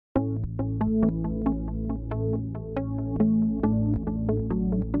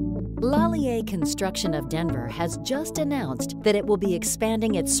Lallier Construction of Denver has just announced that it will be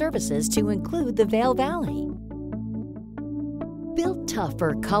expanding its services to include the Vail Valley. Built tough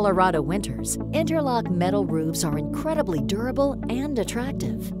for Colorado winters, interlock metal roofs are incredibly durable and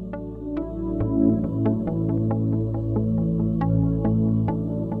attractive.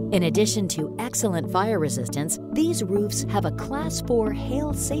 In addition to excellent fire resistance, these roofs have a Class 4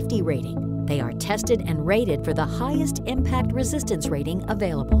 hail safety rating. They are tested and rated for the highest impact resistance rating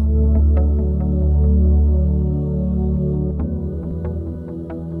available.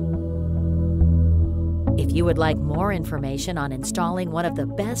 If you would like more information on installing one of the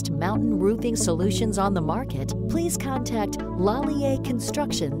best mountain roofing solutions on the market, please contact Lallier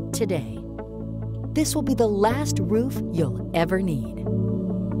Construction today. This will be the last roof you'll ever need.